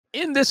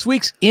In this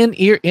week's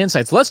In-Ear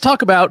Insights, let's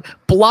talk about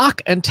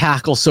block and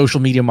tackle social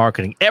media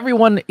marketing.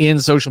 Everyone in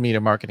social media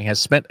marketing has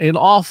spent an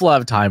awful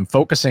lot of time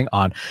focusing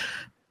on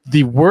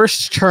the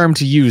worst term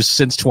to use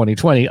since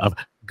 2020 of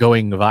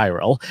going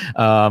viral,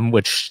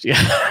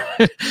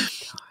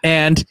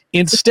 and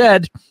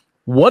instead,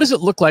 what does it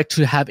look like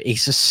to have a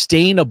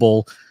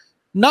sustainable,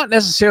 not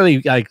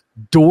necessarily like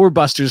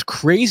doorbusters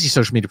crazy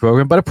social media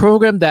program, but a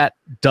program that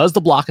does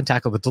the block and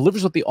tackle, that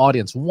delivers what the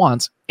audience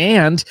wants,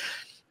 and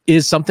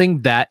is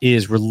something that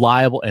is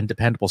reliable and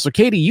dependable. So,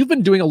 Katie, you've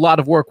been doing a lot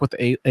of work with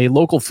a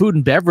local food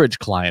and beverage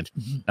client,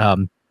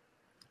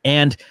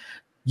 and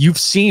you've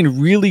seen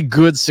really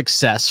good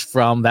success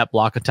from that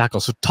block and tackle.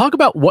 So talk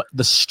about what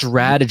the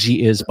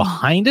strategy is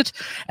behind it,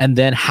 and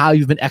then how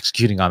you've been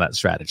executing on that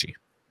strategy.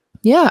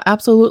 Yeah,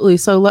 absolutely.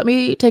 So let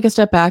me take a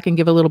step back and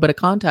give a little bit of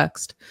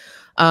context.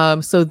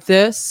 So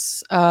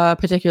this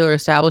particular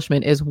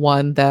establishment is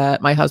one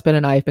that my husband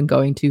and I have been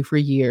going to for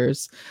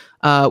years.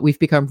 We've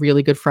become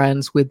really good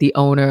friends with the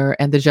owner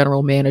and the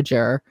general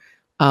manager.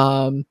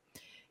 And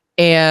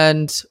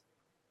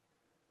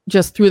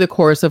just through the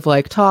course of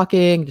like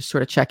talking, just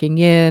sort of checking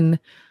in,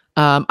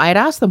 I had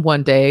asked them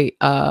one day,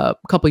 a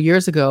couple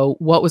years ago,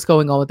 what was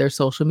going on with their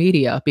social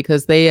media,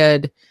 because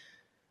the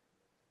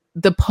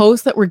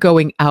posts that were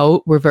going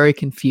out were very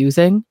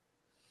confusing.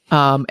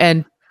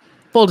 And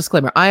full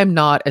disclaimer, I am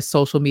not a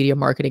social media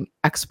marketing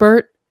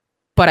expert,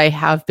 but I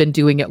have been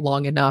doing it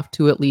long enough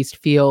to at least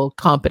feel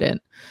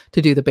competent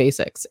to do the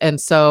basics.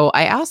 And so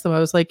I asked them, I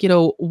was like,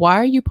 why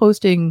are you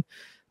posting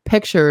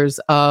pictures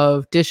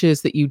of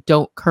dishes that you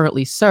don't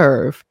currently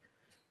serve?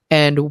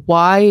 And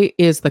why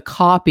is the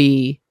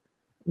copy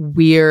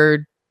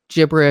weird,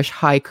 gibberish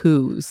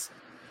haikus?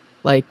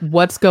 Like,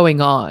 what's going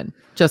on?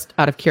 Just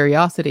out of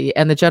curiosity.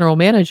 And the general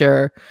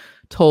manager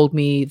told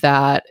me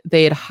that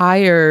they had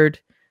hired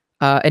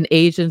an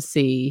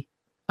agency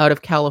out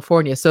of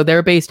California. So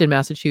they're based in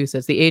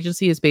Massachusetts. The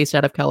agency is based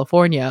out of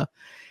California,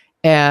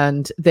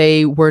 and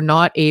they were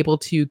not able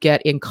to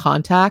get in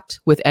contact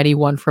with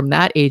anyone from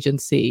that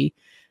agency.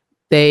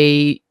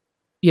 They,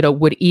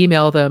 would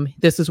email them,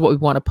 this is what we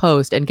want to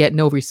post, and get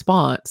no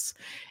response.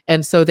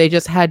 And so they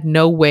just had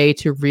no way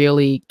to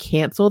really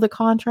cancel the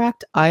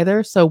contract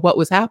either. So what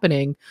was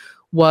happening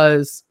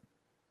was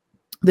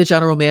the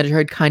general manager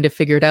had kind of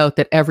figured out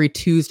that every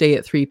Tuesday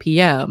at 3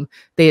 p.m.,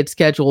 they had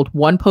scheduled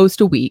one post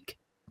a week.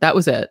 That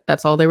was it.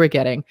 That's all they were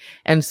getting.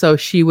 And so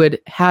she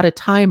had a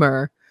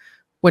timer.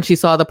 When she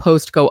saw the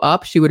post go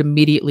up, she would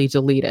immediately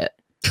delete it.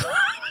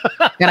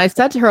 And I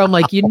said to her, I'm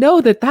like,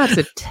 that's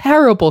a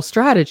terrible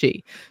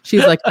strategy.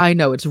 She's like, I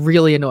know, it's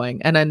really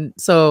annoying. And then,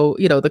 so,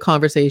 the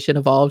conversation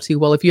evolved to,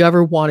 well, if you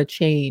ever want to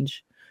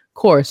change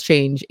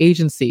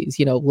agencies,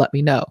 let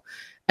me know.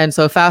 And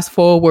so fast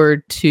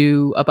forward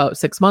to about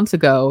 6 months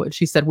ago,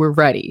 she said, we're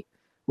ready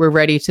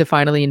to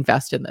finally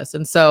invest in this.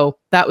 And so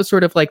that was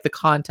sort of like the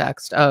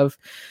context of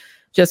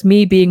just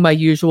me being my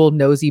usual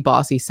nosy,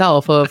 bossy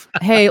self of,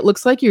 hey, it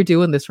looks like you're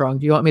doing this wrong.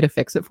 Do you want me to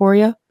fix it for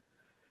you?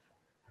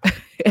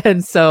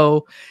 And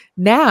so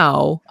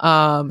now,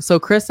 so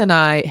Chris and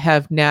I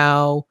have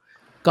now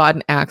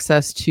gotten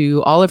access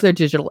to all of their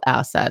digital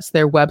assets,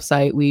 their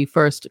website. We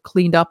first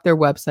cleaned up their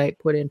website,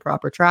 put in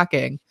proper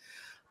tracking,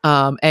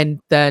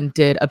 and then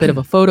did a bit of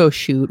a photo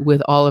shoot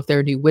with all of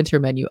their new winter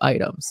menu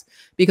items,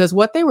 because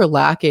what they were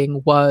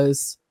lacking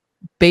was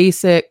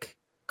basic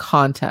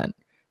content,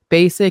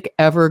 basic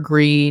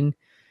evergreen.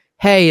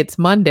 Hey, it's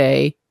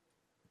Monday.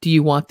 Do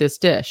you want this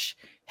dish?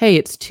 Hey,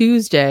 it's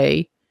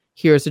Tuesday.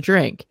 Here's a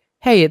drink.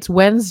 Hey, it's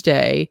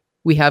Wednesday.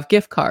 We have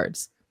gift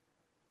cards.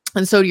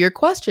 And so to your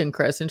question,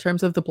 Chris, in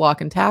terms of the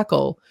block and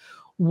tackle,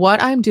 what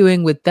I'm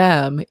doing with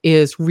them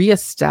is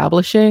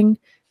reestablishing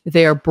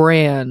their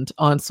brand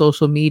on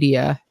social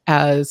media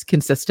as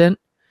consistent,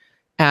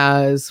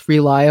 as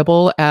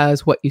reliable,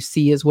 as what you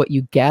see is what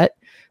you get,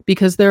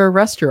 because they're a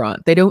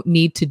restaurant. They don't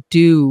need to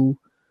do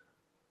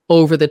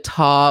over the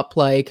top,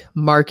 like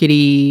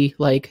markety,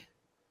 like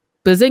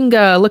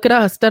bazinga, look at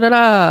us, da da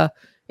da.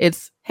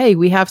 It's, hey,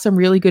 we have some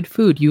really good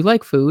food. You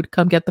like food,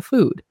 come get the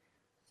food.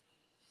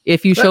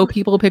 If you show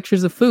people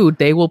pictures of food,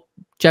 they will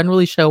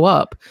generally show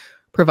up,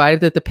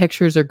 provided that the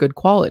pictures are good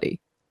quality.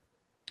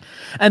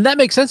 And that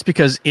makes sense,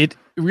 because it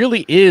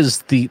really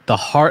is the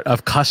heart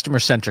of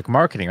customer-centric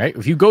marketing, right?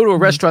 If you go to a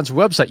restaurant's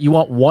website, you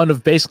want one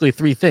of basically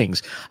three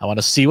things. I want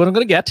to see what I'm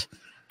going to get.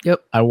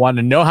 Yep. I want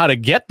to know how to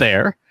get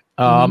there.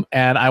 And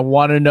I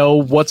want to know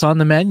what's on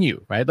the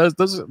menu, right?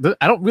 Those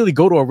I don't really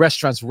go to a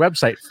restaurant's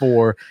website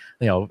for,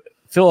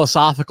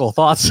 philosophical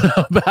thoughts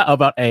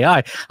about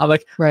AI. I'm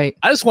like, right.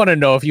 I just want to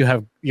know if you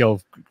have,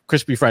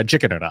 crispy fried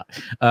chicken or not.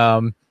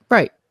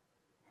 Right.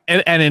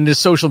 And in the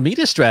social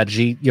media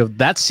strategy,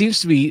 that seems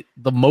to be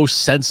the most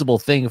sensible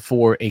thing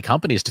for a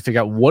company, is to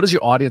figure out what does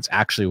your audience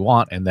actually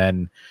want and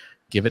then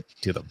give it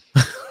to them.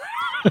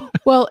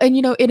 Well, and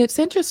it's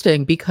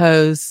interesting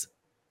because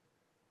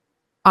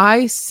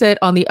I sit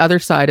on the other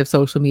side of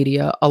social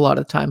media a lot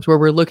of times, where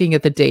we're looking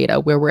at the data,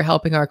 where we're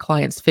helping our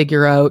clients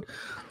figure out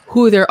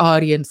who their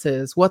audience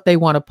is, what they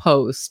want to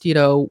post,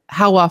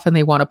 how often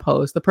they want to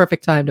post, the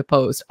perfect time to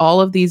post,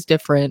 all of these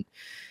different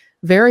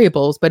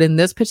variables. But in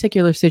this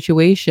particular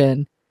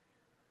situation,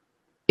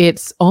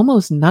 it's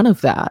almost none of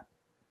that.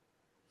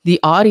 The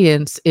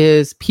audience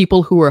is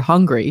people who are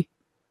hungry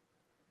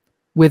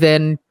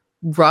within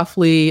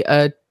roughly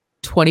a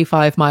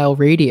 25-mile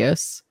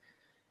radius.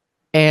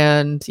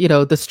 And,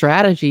 the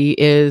strategy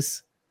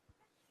is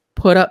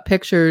put up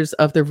pictures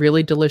of the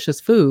really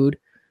delicious food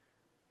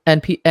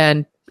and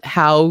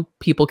how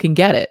people can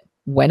get it,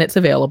 when it's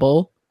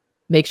available,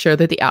 make sure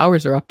that the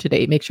hours are up to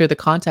date, make sure the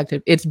contact,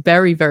 it's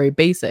very, very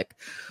basic,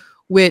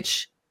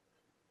 which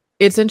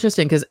it's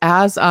interesting because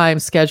as I'm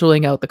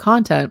scheduling out the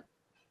content,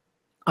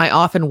 I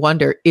often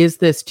wonder, is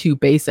this too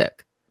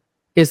basic?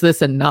 Is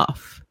this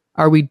enough?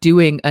 Are we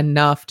doing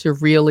enough to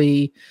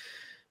really,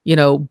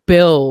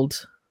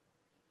 build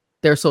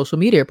their social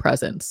media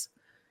presence?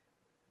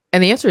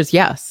 And the answer is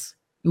yes.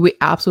 We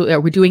absolutely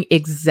are. We're doing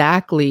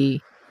exactly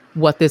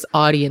what this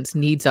audience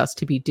needs us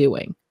to be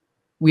doing.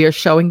 We are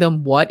showing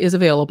them what is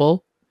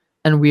available,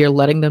 and we are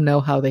letting them know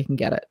how they can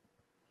get it.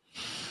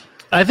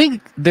 I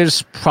think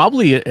there's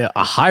probably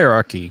a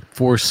hierarchy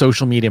for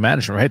social media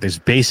management, right? There's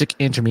basic,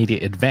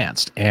 intermediate,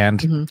 advanced.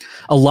 And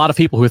a lot of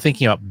people who are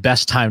thinking about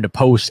best time to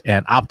post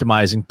and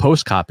optimizing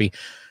post copy,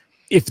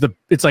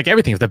 it's like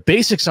everything. If the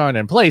basics aren't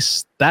in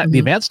place, the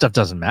advanced stuff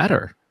doesn't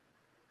matter.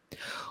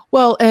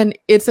 Well, and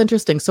it's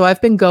interesting. So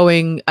I've been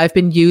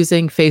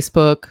using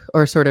Facebook,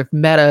 or sort of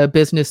Meta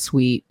Business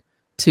Suite,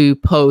 to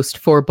post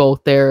for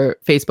both their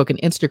Facebook and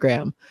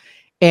Instagram.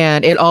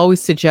 And it always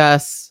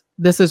suggests,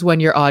 this is when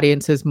your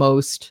audience is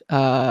most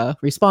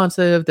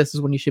responsive. This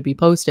is when you should be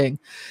posting.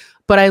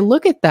 But I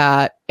look at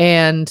that,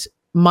 and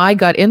my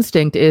gut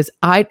instinct is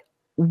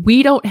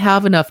we don't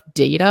have enough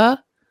data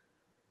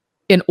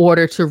in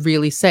order to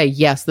really say,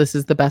 yes, this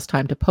is the best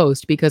time to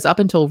post. Because up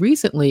until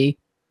recently,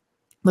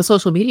 the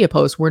social media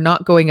posts were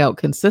not going out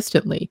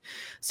consistently.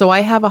 So I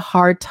have a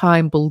hard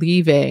time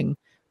believing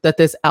that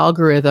this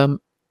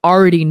algorithm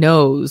already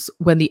knows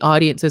when the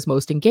audience is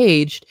most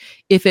engaged,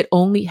 if it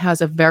only has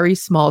a very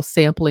small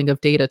sampling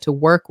of data to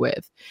work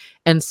with.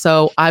 And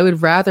so I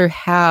would rather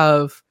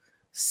have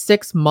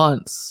 6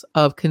 months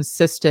of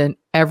consistent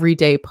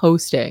everyday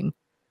posting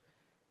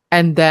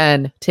and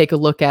then take a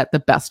look at the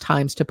best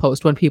times to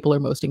post when people are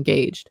most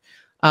engaged.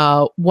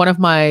 One of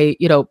my,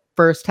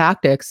 first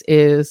tactics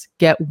is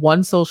get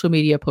one social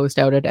media post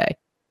out a day,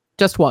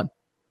 just one,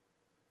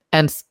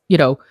 and,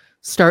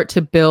 start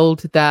to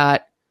build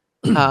that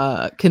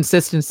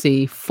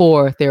consistency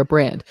for their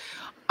brand.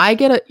 I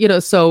get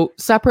so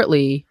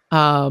separately,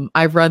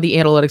 I've run the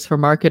Analytics for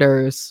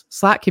Marketers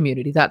Slack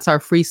community. That's our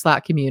free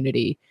Slack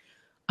community,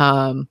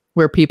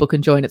 where people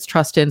can join. It's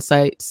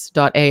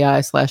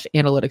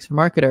trustinsights.ai/analytics for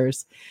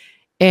marketers.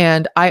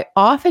 And I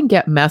often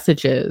get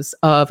messages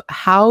of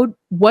how do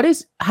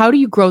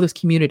you grow this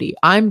community?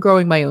 I'm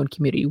growing my own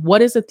community.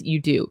 What is it that you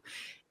do?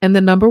 And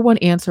the number one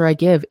answer I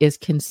give is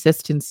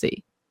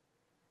consistency.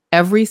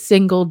 Every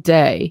single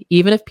day,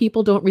 even if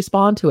people don't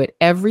respond to it,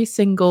 every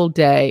single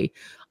day,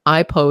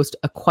 I post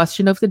a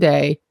question of the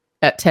day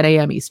at 10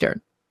 a.m.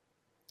 Eastern.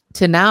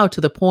 To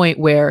the point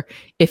where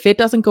if it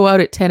doesn't go out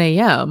at 10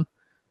 a.m.,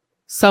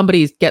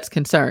 somebody gets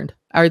concerned.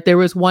 There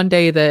was one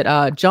day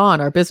that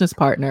John, our business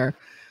partner,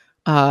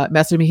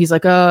 messaged me. He's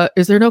like,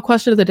 is there no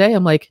question of the day?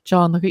 I'm like,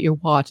 John, look at your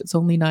watch. It's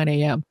only 9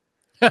 a.m.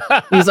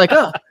 He's like,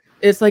 oh,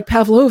 it's like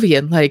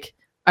Pavlovian. Like,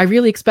 I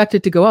really expect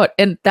it to go out.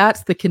 And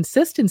that's the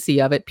consistency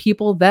of it.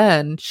 People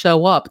then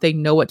show up. They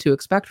know what to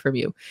expect from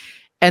you.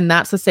 And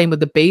that's the same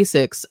with the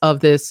basics of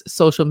this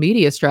social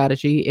media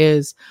strategy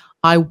is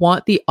I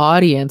want the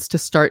audience to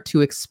start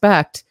to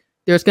expect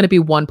there's going to be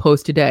one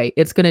post a day.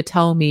 It's going to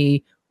tell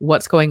me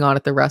what's going on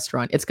at the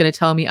restaurant. It's going to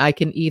tell me I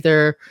can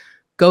either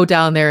go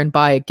down there and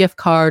buy a gift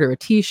card or a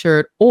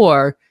t-shirt,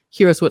 or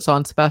here's what's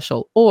on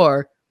special,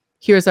 or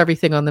here's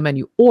everything on the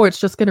menu, or it's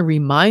just going to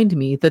remind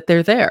me that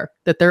they're there,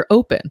 that they're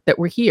open, that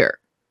we're here.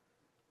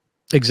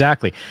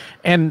 Exactly.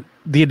 And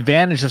the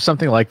advantage of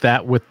something like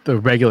that with the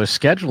regular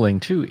scheduling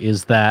too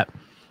is that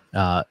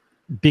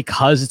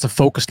because it's a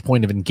focused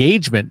point of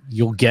engagement,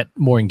 you'll get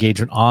more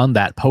engagement on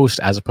that post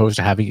as opposed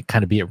to having it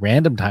kind of be at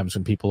random times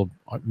when people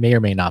may or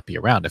may not be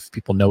around. If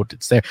people know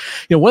it's there,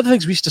 one of the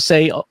things we used to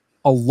say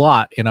a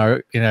lot in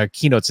our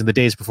keynotes in the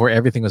days before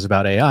everything was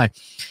about AI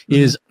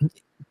is,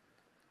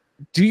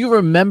 do you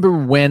remember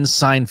when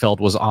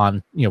Seinfeld was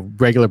on,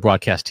 regular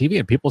broadcast TV?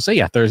 And people say,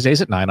 yeah,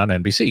 Thursdays at 9 on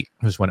NBC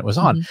was when it was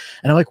on.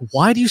 And I'm like,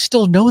 why do you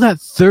still know that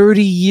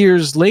 30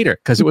 years later?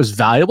 Because it was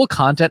valuable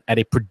content at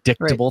a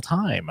predictable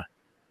time.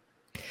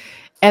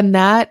 And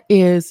that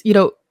is,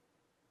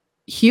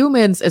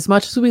 humans, as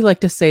much as we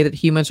like to say that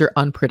humans are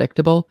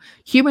unpredictable,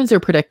 humans are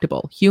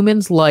predictable.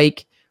 Humans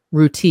like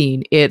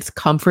routine. It's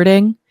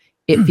comforting.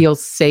 It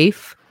feels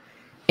safe.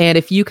 And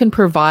if you can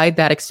provide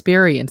that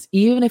experience,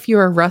 even if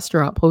you're a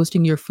restaurant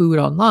posting your food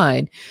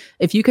online,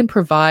 if you can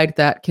provide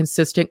that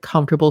consistent,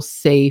 comfortable,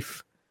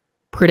 safe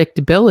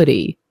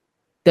predictability,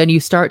 then you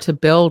start to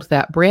build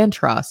that brand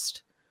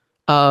trust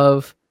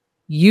of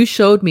You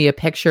showed me a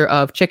picture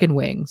of chicken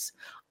wings.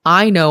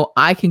 I know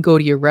I can go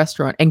to your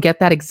restaurant and get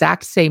that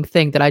exact same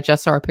thing that I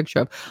just saw a picture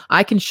of.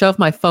 I can shove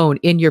my phone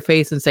in your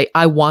face and say,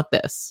 I want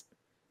this,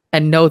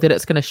 and know that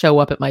it's going to show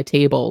up at my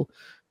table,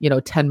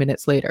 10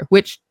 minutes later,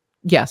 which,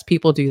 yes,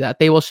 people do that.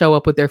 They will show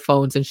up with their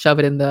phones and shove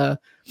it in the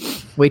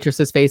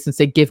waitress's face and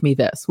say, give me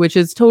this, which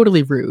is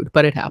totally rude,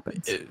 but it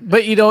happens.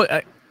 But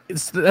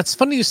that's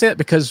funny you say that,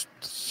 because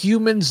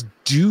humans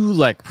do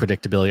like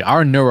predictability.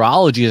 Our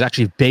neurology is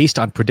actually based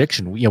on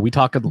prediction. We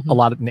talk a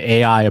lot in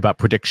AI about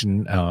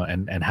prediction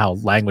and how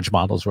language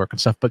models work and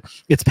stuff, but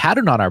it's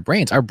patterned on our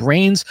brains. Our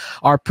brains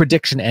are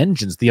prediction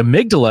engines. The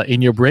amygdala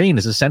in your brain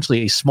is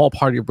essentially a small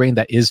part of your brain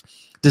that is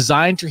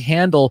designed to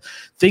handle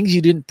things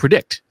you didn't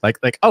predict. Like,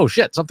 oh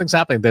shit, something's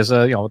happening. There's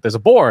a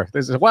boar.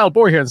 There's a wild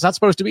boar here that's not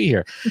supposed to be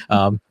here.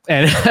 And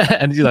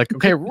and you're like,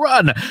 okay,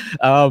 run.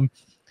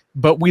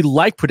 But we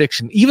like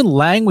prediction. Even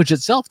language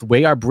itself, the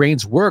way our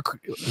brains work,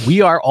 we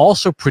are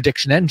also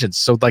prediction engines.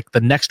 So like the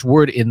next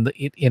word in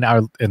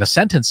a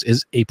sentence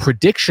is a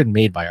prediction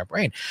made by our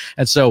brain.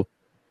 And so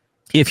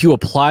if you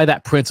apply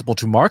that principle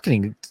to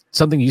marketing,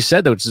 something you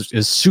said that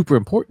is super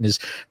important is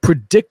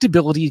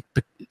predictability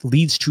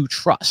leads to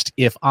trust.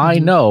 If I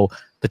know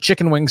the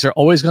chicken wings are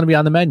always going to be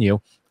on the menu,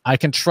 I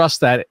can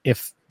trust that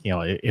if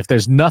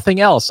there's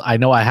nothing else, I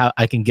know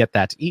I can get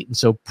that to eat. And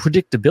so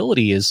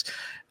predictability is,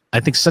 I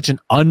think, such an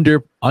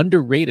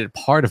underrated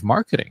part of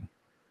marketing.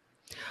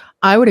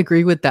 I would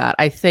agree with that.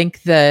 I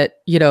think that,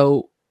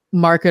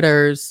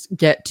 marketers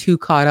get too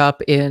caught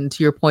up in,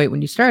 to your point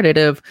when you started,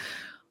 of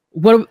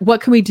what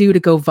can we do to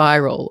go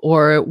viral,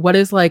 or what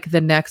is like the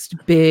next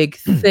big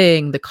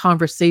thing, the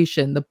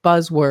conversation, the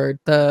buzzword,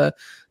 the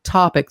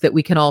topic that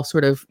we can all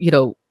sort of,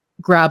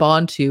 grab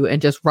onto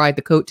and just ride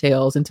the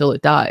coattails until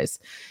it dies.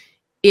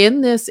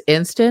 In this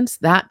instance,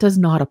 that does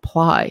not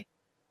apply.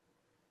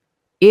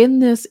 In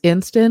this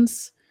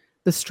instance,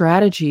 the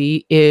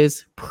strategy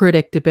is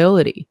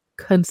predictability,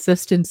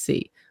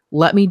 consistency.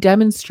 Let me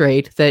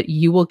demonstrate that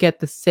you will get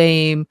the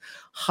same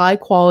high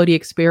quality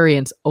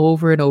experience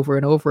over and over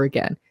and over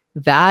again.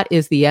 That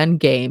is the end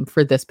game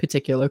for this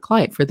particular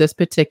client, for this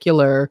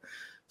particular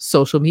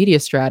social media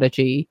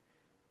strategy,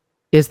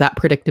 is that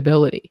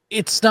predictability.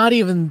 It doesn't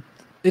even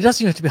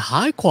have to be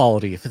high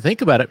quality. If you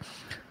think about it,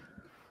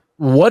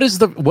 what is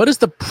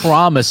the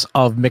promise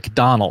of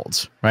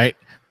McDonald's, right?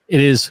 It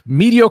is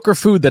mediocre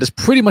food that is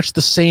pretty much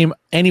the same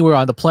anywhere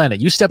on the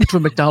planet. You step into a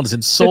McDonald's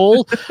in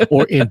Seoul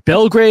or in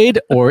Belgrade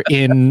or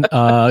in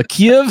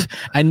Kiev,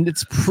 and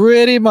it's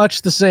pretty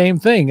much the same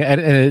thing.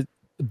 And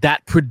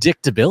that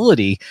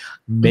predictability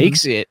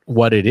makes it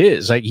what it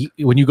is. Like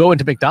when you go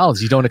into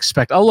McDonald's, you don't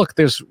expect, oh look,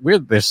 there's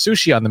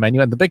sushi on the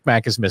menu and the Big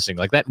Mac is missing.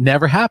 Like that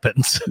never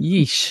happens.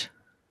 Yeesh.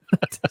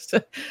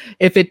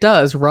 If it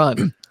does,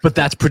 run. But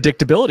that's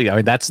predictability. I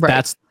mean, that's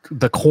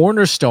the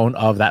cornerstone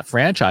of that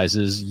franchise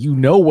is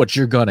what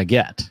you're going to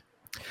get.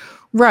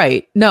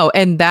 Right. No,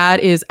 and that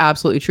is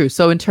absolutely true.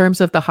 So in terms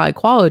of the high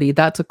quality,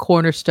 that's a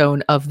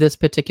cornerstone of this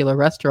particular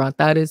restaurant.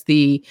 That is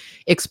the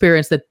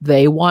experience that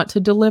they want to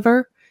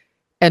deliver.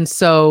 And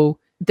so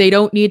they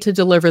don't need to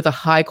deliver the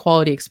high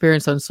quality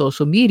experience on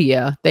social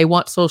media. They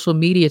want social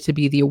media to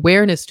be the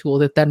awareness tool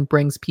that then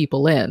brings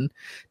people in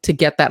to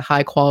get that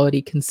high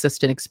quality,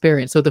 consistent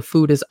experience. So the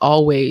food is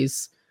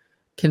always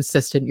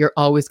consistent. You're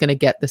always going to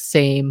get the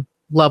same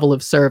level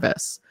of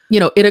service.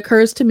 It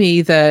occurs to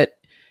me that,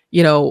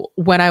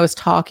 when I was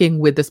talking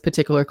with this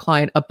particular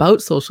client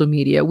about social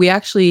media, we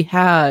actually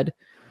had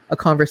a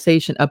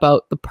conversation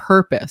about the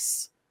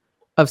purpose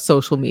of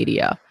social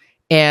media.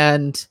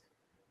 And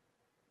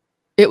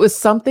it was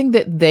something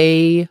that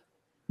they're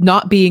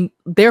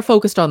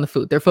focused on the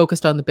food. They're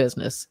focused on the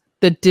business.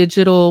 The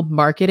digital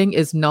marketing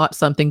is not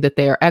something that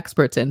they are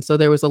experts in. So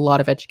there was a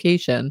lot of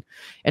education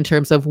in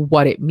terms of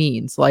what it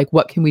means. Like,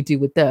 what can we do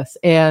with this?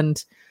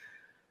 And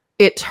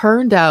it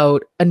turned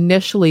out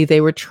initially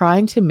they were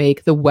trying to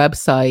make the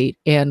website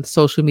and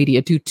social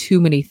media do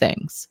too many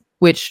things,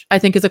 which I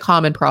think is a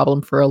common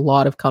problem for a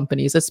lot of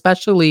companies,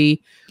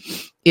 especially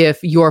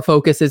if your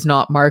focus is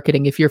not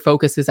marketing, if your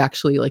focus is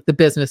actually like the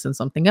business and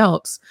something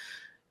else.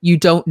 You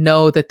don't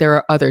know that there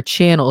are other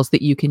channels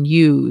that you can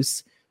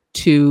use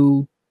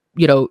to,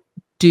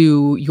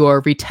 do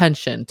your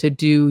retention, to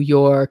do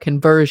your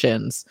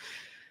conversions.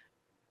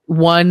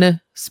 One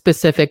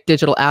specific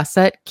digital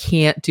asset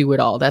can't do it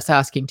all. That's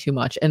asking too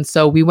much. And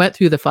so we went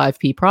through the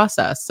 5P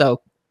process.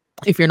 So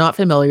if you're not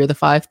familiar, the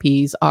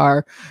 5Ps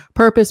are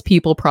purpose,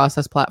 people,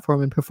 process,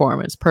 platform, and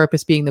performance.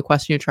 Purpose being the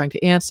question you're trying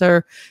to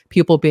answer.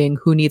 People being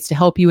who needs to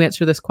help you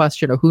answer this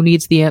question or who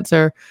needs the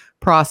answer.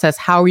 Process,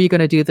 how are you going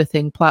to do the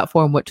thing?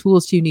 Platform, what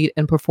tools do you need?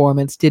 And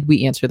performance, did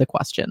we answer the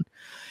question?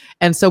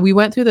 And so we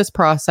went through this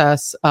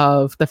process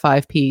of the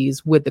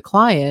 5Ps with the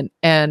client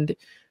and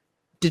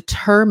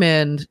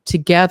determined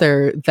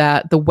together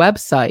that the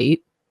website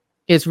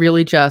is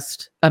really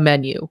just a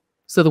menu.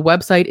 So the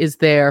website is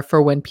there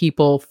for when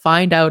people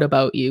find out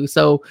about you.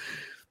 So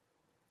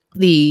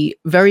the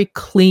very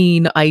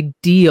clean,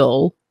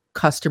 ideal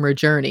customer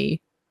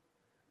journey,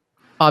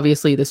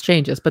 obviously this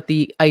changes, but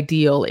the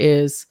ideal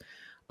is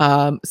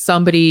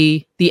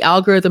The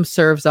algorithm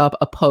serves up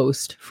a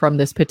post from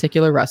this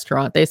particular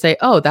restaurant. They say,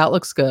 oh, that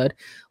looks good.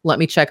 Let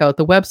me check out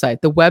the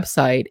website. The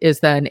website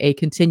is then a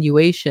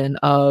continuation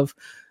of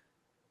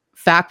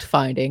fact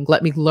finding.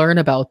 Let me learn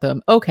about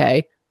them.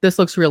 Okay, this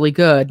looks really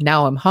good.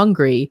 Now I'm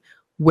hungry.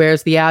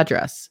 Where's the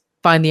address?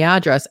 Find the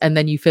address, and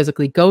then you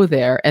physically go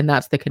there, and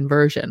that's the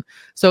conversion.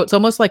 So it's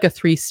almost like a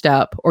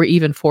 3-step or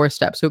even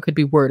 4-step. So it could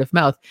be word of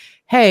mouth.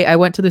 Hey, I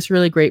went to this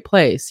really great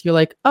place. You're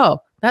like, oh,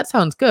 that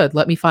sounds good.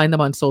 Let me find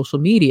them on social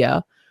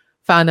media.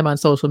 Find them on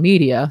social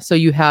media. So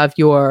you have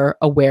your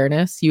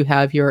awareness, you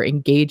have your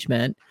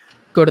engagement.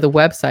 Go to the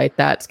website,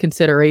 that's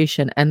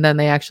consideration. And then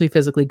they actually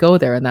physically go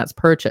there, and that's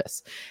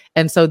purchase.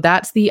 And so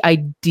that's the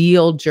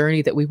ideal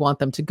journey that we want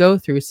them to go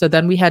through. So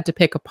then we had to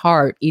pick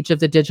apart each of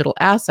the digital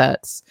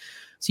assets.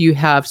 So you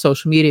have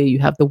social media, you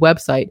have the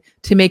website,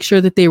 to make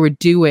sure that they were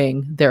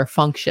doing their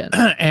function.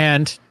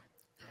 And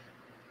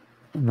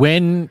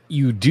when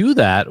you do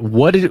that,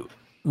 what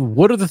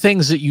are the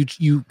things that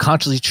you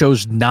consciously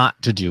chose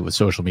not to do with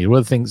social media? What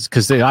are the things,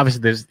 because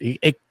obviously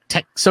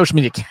social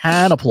media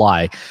can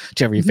apply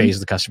to every phase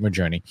of the customer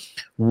journey.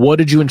 What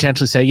did you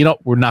intentionally say,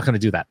 we're not going to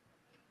do that?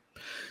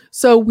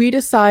 So we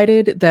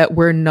decided that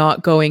we're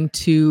not going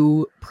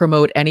to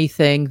promote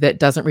anything that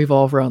doesn't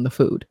revolve around the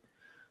food.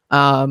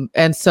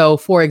 And so,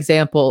 for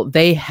example,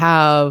 they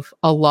have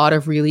a lot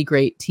of really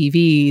great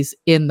TVs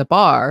in the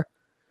bar,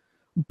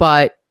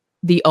 but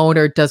the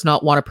owner does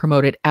not want to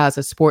promote it as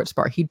a sports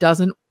bar. He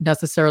doesn't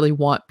necessarily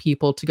want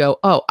people to go,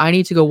 oh, I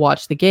need to go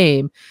watch the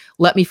game.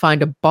 Let me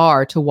find a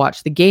bar to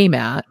watch the game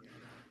at.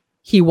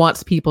 He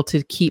wants people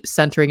to keep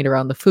centering it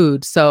around the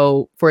food.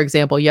 So, for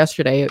example,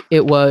 yesterday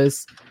it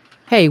was,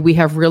 hey, we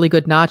have really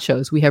good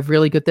nachos. We have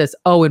really good this.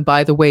 Oh, and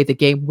by the way, the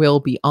game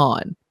will be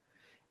on.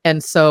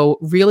 And so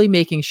really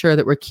making sure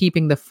that we're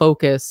keeping the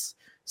focus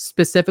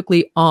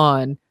specifically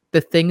on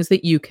the things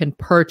that you can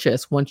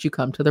purchase once you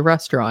come to the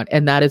restaurant.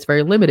 And that is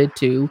very limited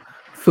to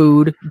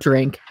food,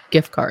 drink,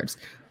 gift cards.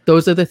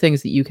 Those are the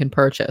things that you can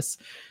purchase.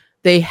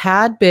 They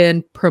had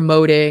been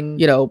promoting,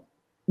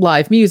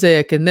 live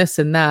music and this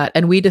and that.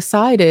 And we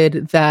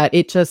decided that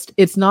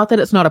it's not that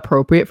it's not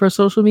appropriate for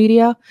social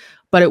media,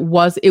 but it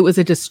was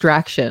a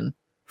distraction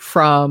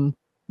from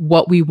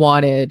what we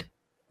wanted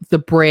the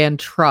brand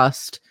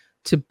trust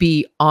to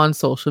be on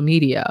social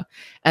media,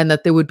 and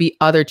that there would be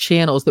other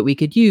channels that we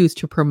could use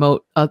to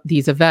promote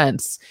these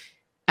events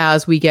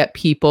as we get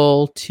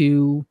people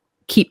to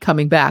keep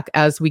coming back,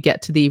 as we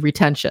get to the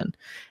retention.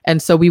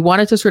 And so we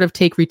wanted to sort of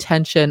take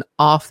retention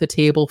off the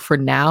table for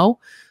now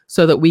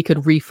so that we could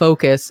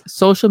refocus.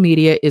 Social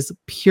media is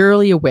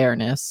purely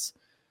awareness.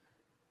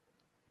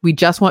 We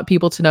just want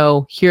people to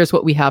know, here's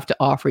what we have to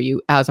offer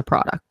you as a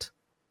product.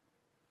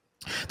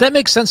 That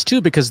makes sense too,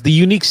 because the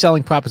unique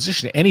selling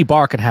proposition, any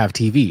bar can have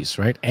TVs,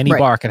 right? Any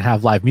bar can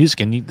have live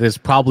music, and there's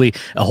probably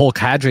a whole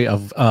cadre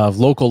of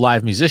local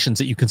live musicians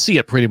that you can see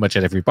at pretty much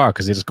at every bar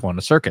because they just go on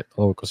a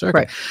local circuit.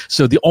 Right.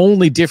 So the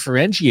only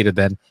differentiator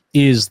then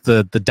is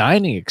the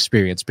dining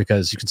experience,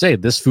 because you can say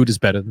this food is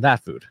better than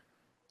that food.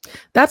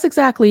 That's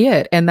exactly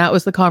it. And that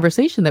was the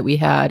conversation that we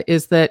had,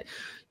 is that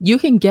you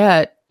can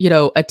get,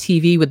 a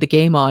TV with the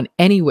game on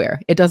anywhere.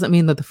 It doesn't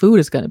mean that the food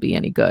is going to be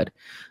any good.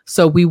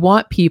 So we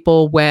want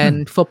people,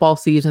 when football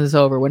season is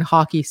over, when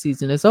hockey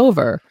season is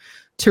over,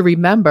 to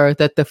remember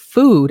that the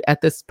food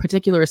at this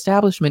particular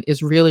establishment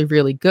is really,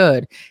 really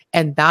good.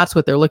 And that's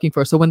what they're looking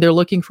for. So when they're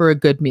looking for a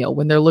good meal,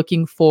 when they're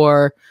looking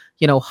for,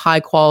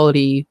 high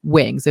quality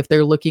wings, if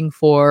they're looking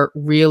for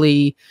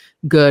really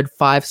good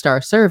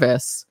 5-star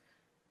service,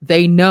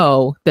 they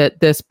know that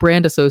this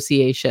brand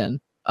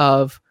association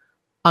of,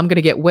 I'm going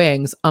to get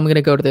wings, I'm going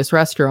to go to this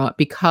restaurant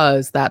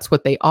because that's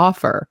what they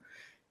offer,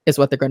 is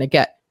what they're going to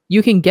get.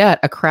 You can get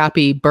a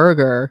crappy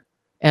burger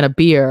and a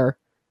beer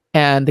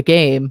and the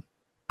game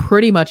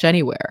pretty much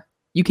anywhere.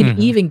 You can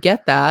even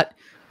get that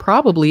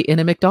probably in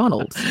a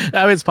McDonald's.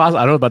 I mean, it's possible.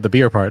 I don't know about the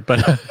beer part, but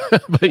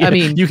yeah, I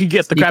mean, you can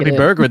get the crappy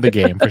burger in the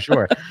game for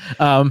sure.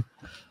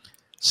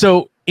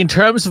 So in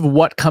terms of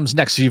what comes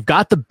next, so you've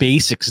got the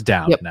basics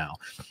down now.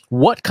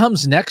 What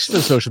comes next for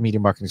the social media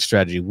marketing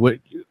strategy?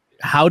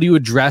 How do you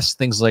address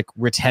things like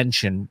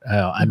retention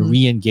and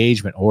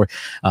re-engagement? Or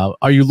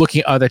are you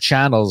looking at other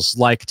channels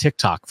like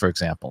TikTok, for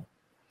example?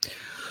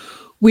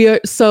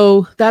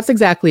 So that's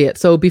exactly it.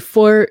 So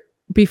before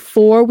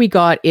we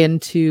got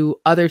into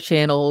other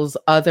channels,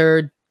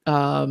 other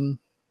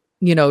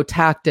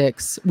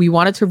tactics, we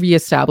wanted to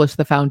reestablish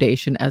the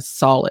foundation as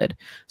solid.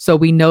 So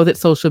we know that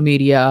social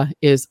media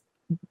is,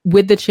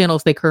 with the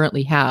channels they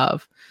currently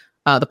have,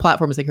 the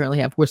platforms they currently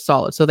have, we're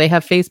solid. So they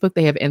have Facebook,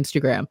 they have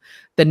Instagram.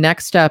 The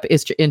next step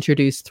is to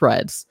introduce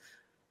Threads.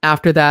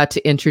 After that,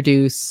 to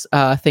introduce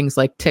things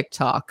like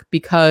TikTok,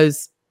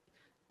 because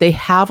they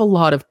have a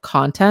lot of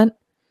content,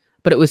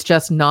 but it was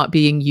just not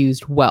being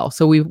used well.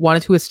 So we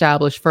wanted to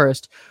establish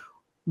first,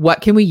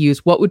 what can we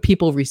use? What would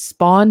people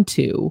respond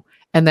to?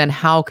 And then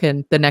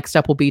the next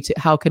step will be to,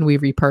 how can we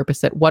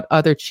repurpose it? What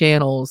other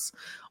channels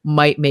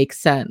might make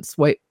sense?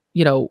 What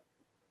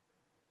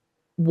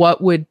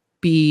would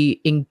be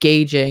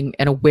engaging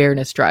and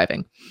awareness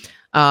driving?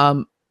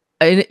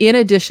 in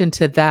addition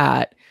to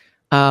that,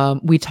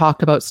 we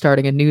talked about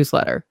starting a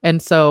newsletter.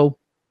 And so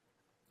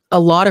a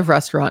lot of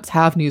restaurants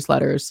have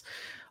newsletters,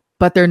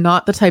 but they're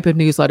not the type of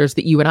newsletters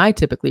that you and I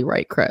typically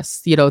write,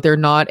 Chris. They're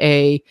not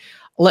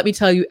let me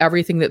tell you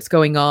everything that's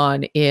going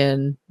on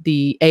in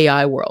the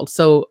AI world.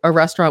 So a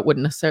restaurant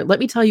wouldn't necessarily, let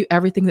me tell you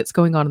everything that's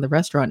going on in the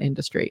restaurant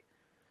industry.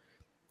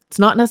 It's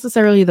not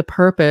necessarily the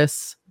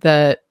purpose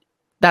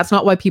that's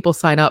not why people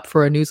sign up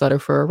for a newsletter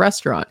for a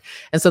restaurant.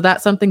 And so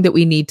that's something that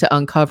we need to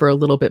uncover a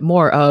little bit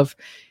more of.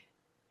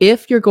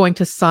 If you're going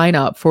to sign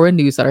up for a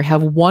newsletter,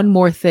 have one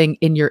more thing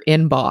in your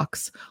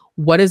inbox.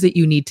 What is it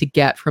you need to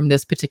get from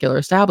this particular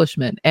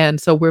establishment? And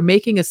so we're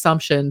making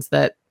assumptions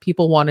that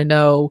people want to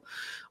know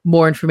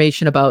more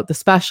information about the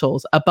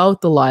specials,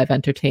 about the live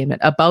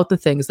entertainment, about the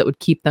things that would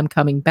keep them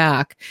coming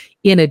back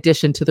in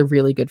addition to the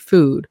really good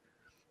food.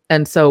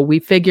 And so we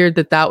figured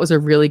that that was a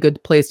really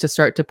good place to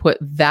start to put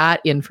that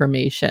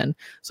information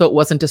so it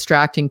wasn't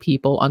distracting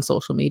people on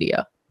social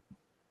media.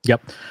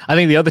 Yep. I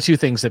think the other two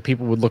things that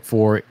people would look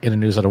for in a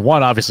newsletter,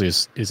 one obviously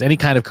is any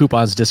kind of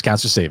coupons,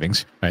 discounts, or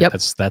savings. Right. Yep.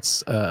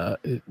 That's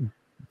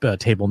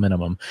table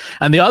minimum.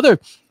 And the other,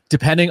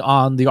 depending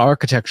on the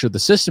architecture of the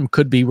system,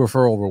 could be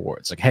referral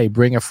rewards. Like, hey,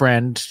 bring a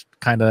friend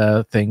kind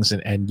of things,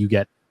 and you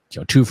get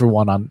 2 for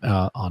 1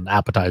 on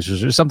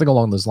appetizers or something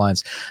along those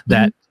lines.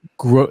 That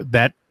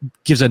that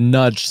gives a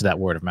nudge to that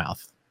word of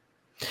mouth.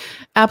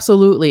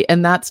 Absolutely.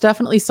 And that's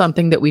definitely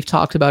something that we've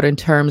talked about in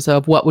terms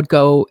of what would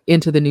go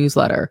into the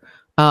newsletter.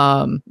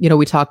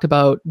 We talked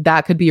about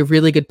that could be a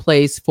really good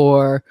place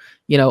for,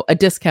 a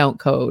discount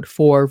code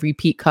for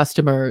repeat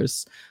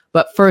customers.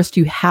 But first,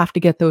 you have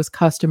to get those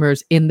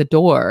customers in the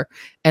door.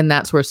 And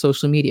that's where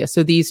social media.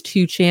 So these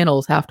two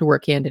channels have to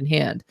work hand in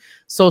hand.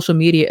 Social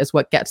media is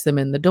what gets them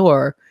in the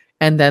door.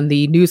 And then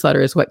the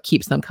newsletter is what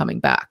keeps them coming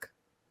back.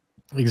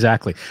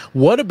 Exactly.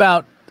 What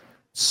about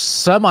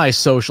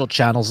semi-social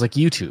channels like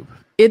YouTube?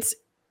 It's,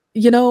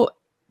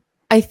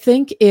 I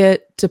think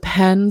it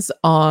depends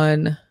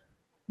on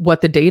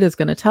what the data is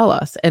going to tell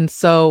us. And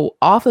so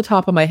off the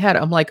top of my head,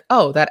 I'm like,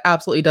 oh, that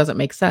absolutely doesn't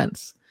make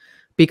sense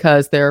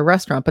because they're a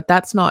restaurant, but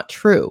that's not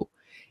true.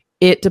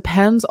 It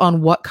depends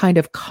on what kind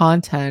of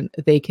content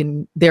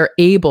they're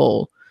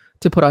able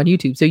to put on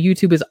YouTube. So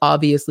YouTube is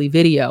obviously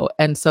video.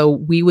 And so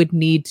we would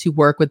need to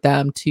work with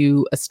them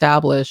to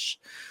establish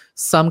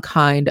some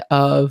kind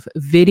of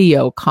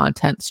video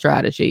content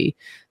strategy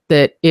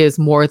that is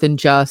more than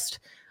just,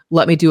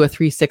 let me do a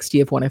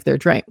 360 of one of their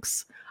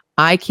drinks.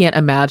 I can't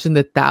imagine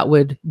that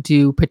would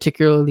do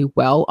particularly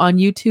well on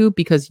YouTube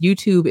because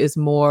YouTube is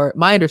more,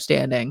 my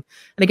understanding,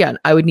 and again,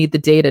 I would need the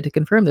data to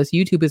confirm this.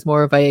 YouTube is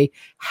more of a,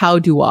 how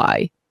do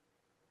I,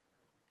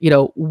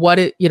 how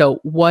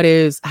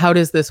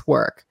does this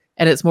work?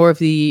 And it's more of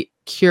the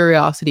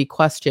curiosity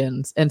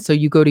questions. And so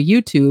you go to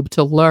YouTube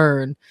to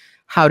learn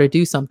how to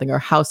do something or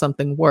how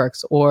something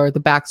works or the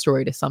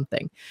backstory to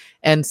something.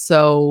 And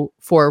so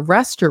for a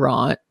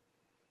restaurant,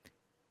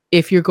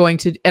 if you're going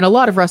to, and a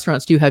lot of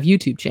restaurants do have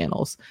YouTube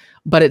channels,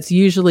 but it's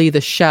usually the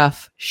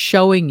chef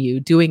showing you,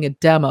 doing a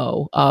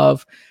demo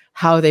of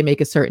how they make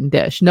a certain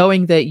dish,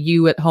 knowing that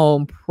you at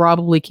home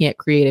probably can't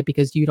create it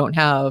because you don't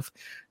have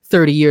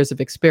 30 years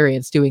of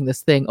experience doing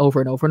this thing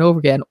over and over and over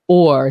again,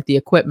 or the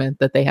equipment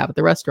that they have at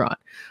the restaurant.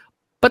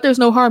 But there's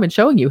no harm in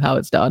showing you how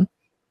it's done.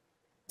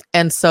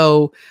 And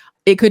so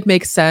it could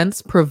make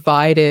sense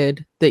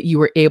provided that you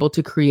were able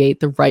to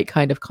create the right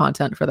kind of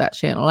content for that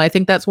channel. And I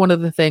think that's one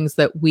of the things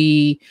that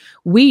we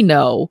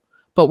know,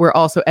 but we're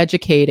also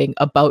educating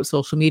about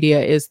social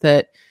media, is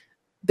that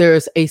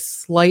there's a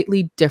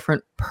slightly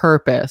different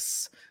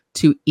purpose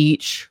to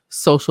each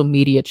social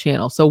media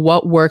channel. So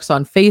what works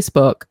on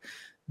Facebook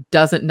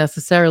doesn't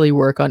necessarily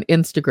work on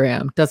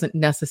Instagram, doesn't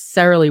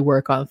necessarily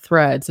work on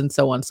Threads, and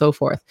so on and so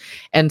forth.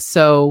 And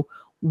so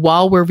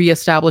while we're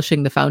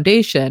reestablishing the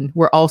foundation,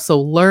 we're also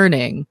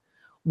learning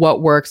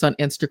what works on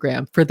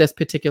Instagram for this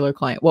particular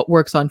client, what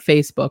works on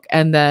Facebook,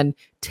 and then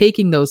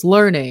taking those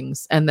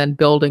learnings and then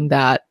building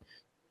that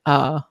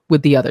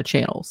with the other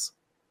channels.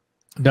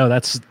 No,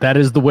 that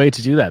is the way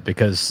to do that,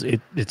 because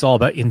it's all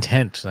about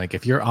intent. Like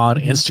if you're on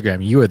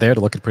Instagram, you are there to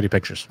look at pretty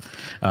pictures.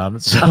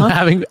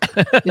 Having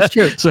it's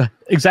true. So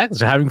exactly.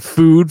 So having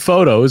food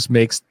photos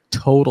makes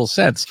total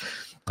sense.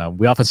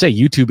 We often say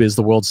YouTube is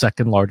the world's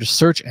second largest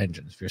search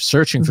engine. If you're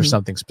searching for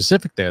something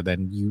specific there,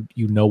 then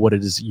you know what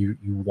it is you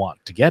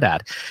want to get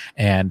at.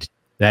 And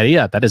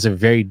that is a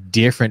very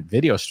different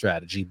video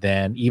strategy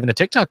than even a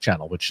TikTok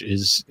channel, which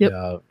is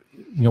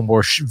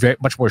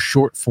much more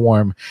short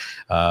form,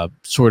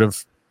 sort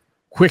of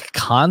quick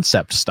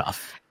concept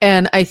stuff.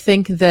 And I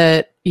think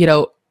that,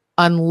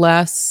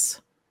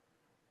 unless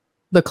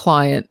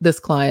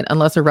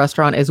unless a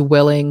restaurant is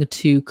willing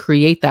to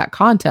create that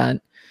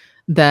content,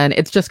 then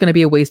it's just going to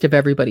be a waste of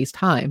everybody's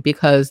time,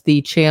 because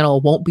the channel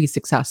won't be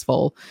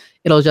successful.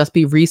 It'll just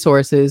be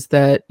resources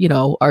that,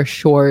 are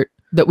short,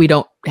 that we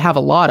don't have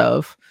a lot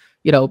of,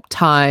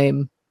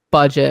 time,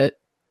 budget,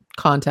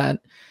 content.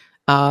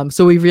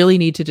 So we really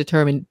need to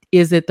determine,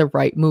 is it the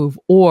right move,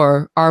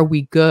 or are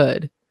we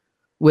good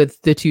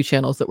with the two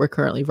channels that we're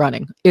currently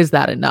running? Is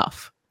that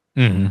enough?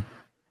 Mm-hmm.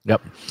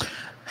 Yep.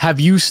 Have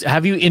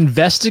you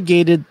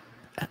investigated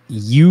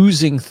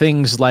using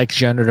things like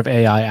generative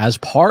AI as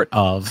part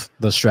of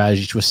the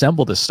strategy to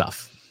assemble this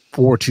stuff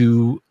or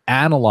to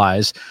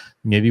analyze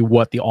maybe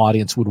what the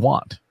audience would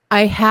want?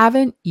 I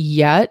haven't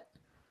yet.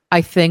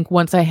 I think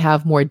once I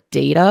have more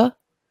data,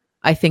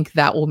 I think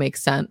that will make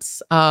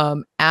sense.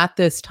 At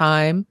this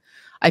time,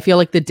 I feel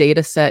like the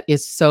data set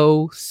is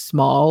so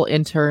small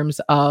in terms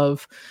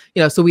of,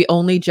 so we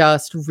only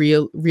just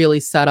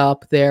really set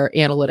up their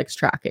analytics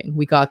tracking.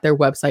 We got their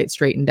website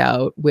straightened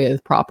out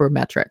with proper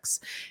metrics.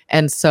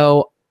 And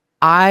so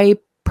I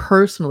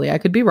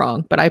could be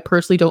wrong, but I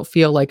personally don't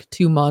feel like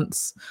 2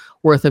 months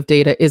worth of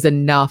data is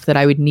enough that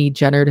I would need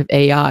generative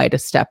AI to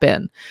step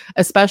in,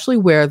 especially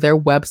where their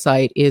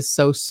website is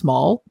so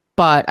small.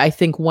 But I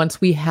think once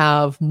we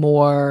have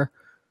more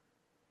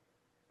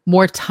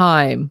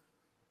time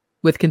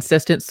with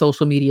consistent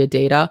social media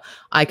data,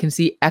 I can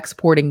see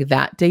exporting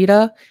that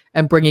data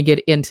and bringing it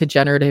into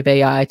generative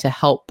AI to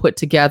help put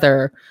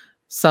together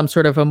some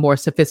sort of a more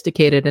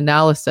sophisticated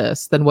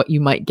analysis than what you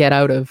might get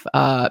out of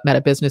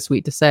Meta Business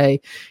Suite to say,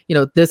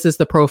 this is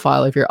the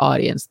profile of your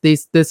audience.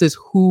 This is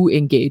who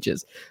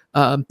engages.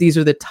 These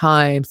are the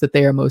times that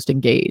they are most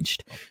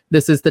engaged.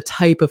 This is the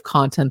type of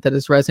content that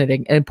is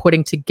resonating, and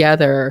putting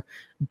together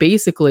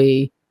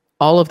basically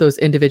all of those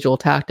individual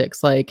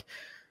tactics, like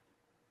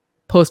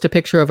post a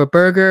picture of a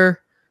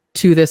burger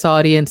to this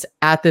audience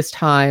at this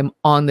time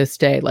on this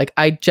day. Like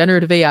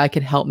generative AI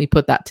can help me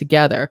put that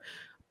together,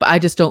 but I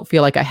just don't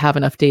feel like I have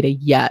enough data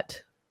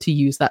yet to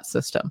use that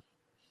system.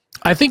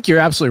 I think you're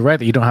absolutely right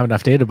that you don't have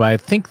enough data, but I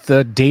think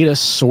the data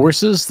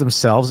sources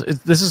themselves,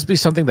 this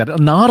is something that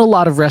not a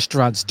lot of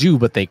restaurants do,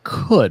 but they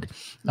could.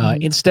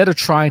 Instead of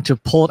trying to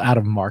pull it out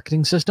of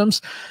marketing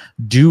systems,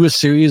 do a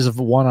series of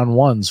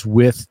one-on-ones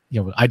with,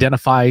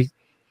 identify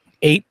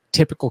 8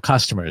 typical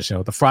customers,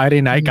 the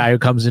Friday night guy who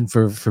comes in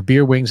for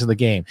beer, wings, and the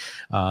game,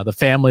 the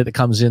family that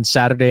comes in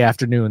Saturday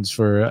afternoons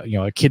for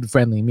a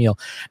kid-friendly meal,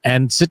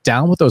 and sit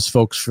down with those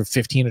folks for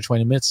 15 or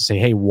 20 minutes and say,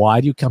 hey,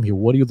 why do you come here?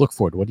 What do you look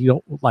for? What do you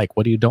don't like?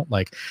 What do you don't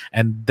like?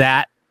 And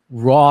that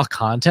raw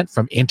content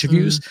from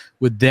interviews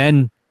would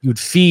then you'd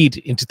feed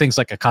into things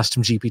like a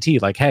custom GPT,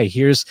 like, hey,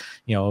 here's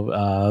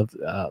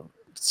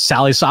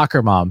Sally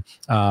Soccer Mom,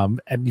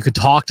 and you could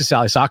talk to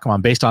Sally Soccer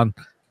Mom based on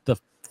the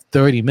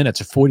 30 minutes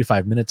or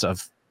 45 minutes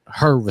of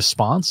her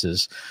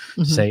responses.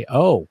 Say,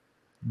 oh,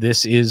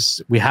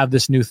 we have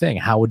this new thing.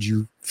 How would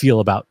you feel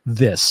about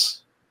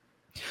this?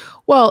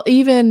 Well,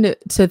 even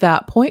to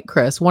that point,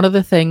 Chris, one of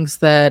the things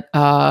that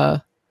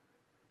I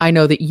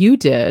know that you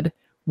did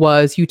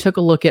was you took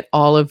a look at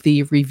all of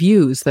the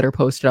reviews that are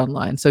posted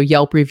online. So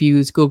Yelp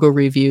reviews, Google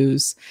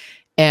reviews,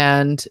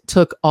 and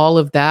took all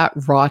of that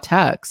raw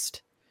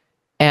text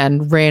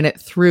and ran it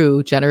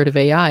through generative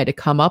AI to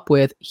come up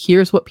with,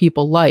 here's what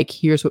people like,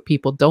 here's what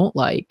people don't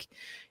like.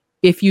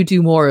 If you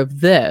do more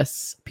of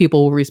this,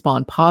 people will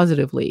respond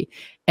positively.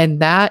 And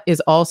that is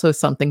also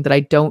something that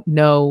I don't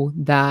know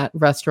that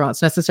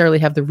restaurants necessarily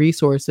have the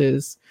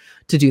resources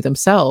to do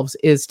themselves,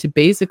 is to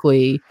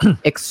basically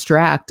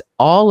extract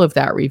all of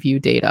that review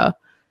data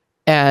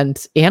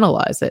and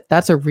analyze it.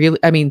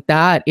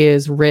 That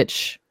is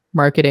rich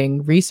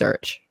marketing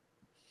research.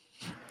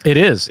 It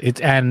is.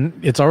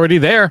 It's already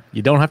there.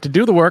 You don't have to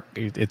do the work.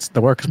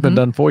 The work has been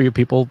done for you.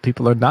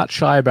 People are not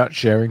shy about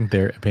sharing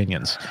their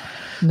opinions.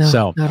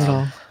 No, not at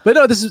all. But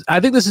no, I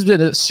think this has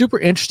been a super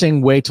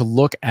interesting way to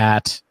look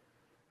at,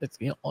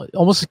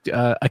 almost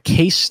a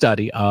case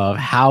study of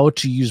how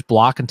to use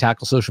block and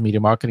tackle social media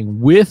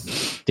marketing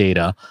with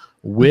data,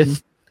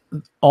 with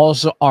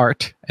also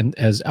art, and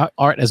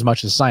art as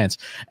much as science,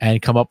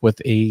 and come up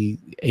with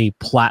a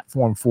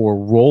platform for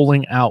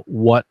rolling out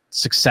what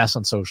success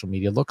on social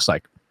media looks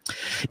like.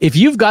 If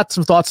you've got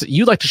some thoughts that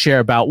you'd like to share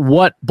about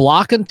what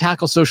block and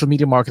tackle social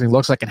media marketing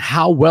looks like and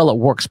how well it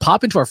works,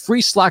 pop into our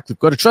free Slack group.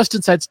 Go to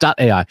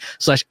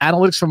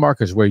trustinsights.ai/analytics for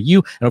marketers, where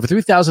you and over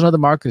 3,000 other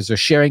marketers are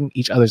sharing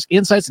each other's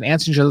insights and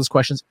answering each other's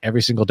questions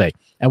every single day.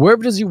 And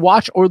wherever it is you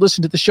watch or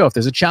listen to the show, if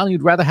there's a channel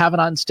you'd rather have it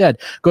on instead,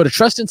 go to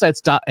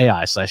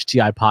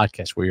trustinsights.ai/TI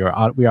podcast, where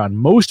we are on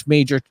most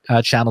major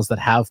channels that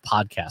have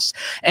podcasts.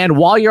 And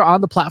while you're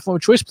on the platform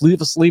of choice,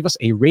 please leave us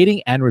a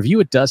rating and review.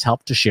 It does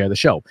help to share the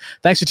show.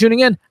 Thanks for tuning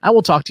in. I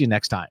will talk to you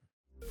next time.